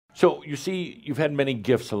So you see, you've had many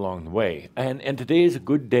gifts along the way, and today is a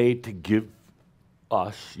good day to give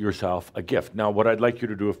us, yourself, a gift. Now, what I'd like you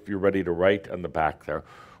to do, if you're ready to write on the back there,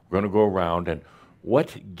 we're going to go around, and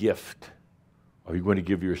what gift are you going to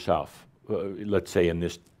give yourself, let's say in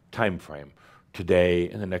this time frame, today,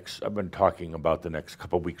 in the next, I've been talking about the next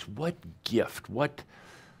couple of weeks. What gift,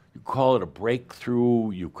 you call it a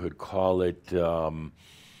breakthrough, you could call it,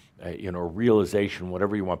 realization,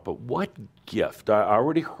 whatever you want, but what gift? I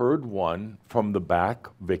already heard one from the back,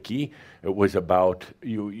 Vicki. It was about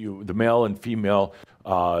the male and female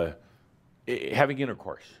having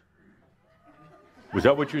intercourse. Was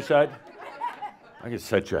that what you said? I get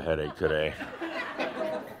such a headache today.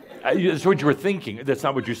 That's what you were thinking. That's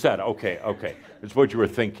not what you said. Okay. It's what you were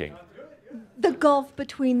thinking. The gulf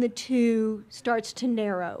between the two starts to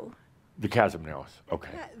narrow. The chasm narrows.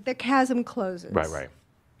 Okay. The chasm closes. Right.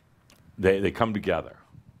 They come together.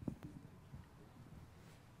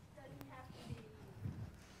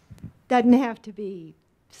 Doesn't have to be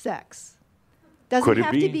sex. Doesn't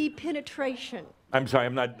have to be penetration. I'm sorry,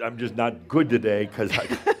 I'm just not good today because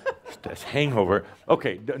this hangover.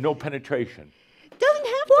 Okay, no penetration. Doesn't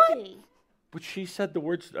have to be. But she said the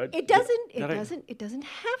words. It doesn't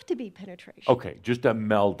have to be penetration. Okay, just a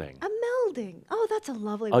melding. A melding. Oh, that's a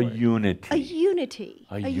lovely word. A unity. A unity.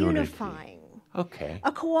 A unifying. Okay.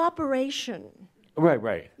 A cooperation.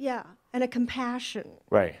 Right. Yeah, and a compassion.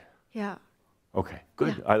 Right. Yeah. Okay,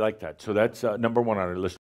 good. Yeah. I like that. So that's number one on our list.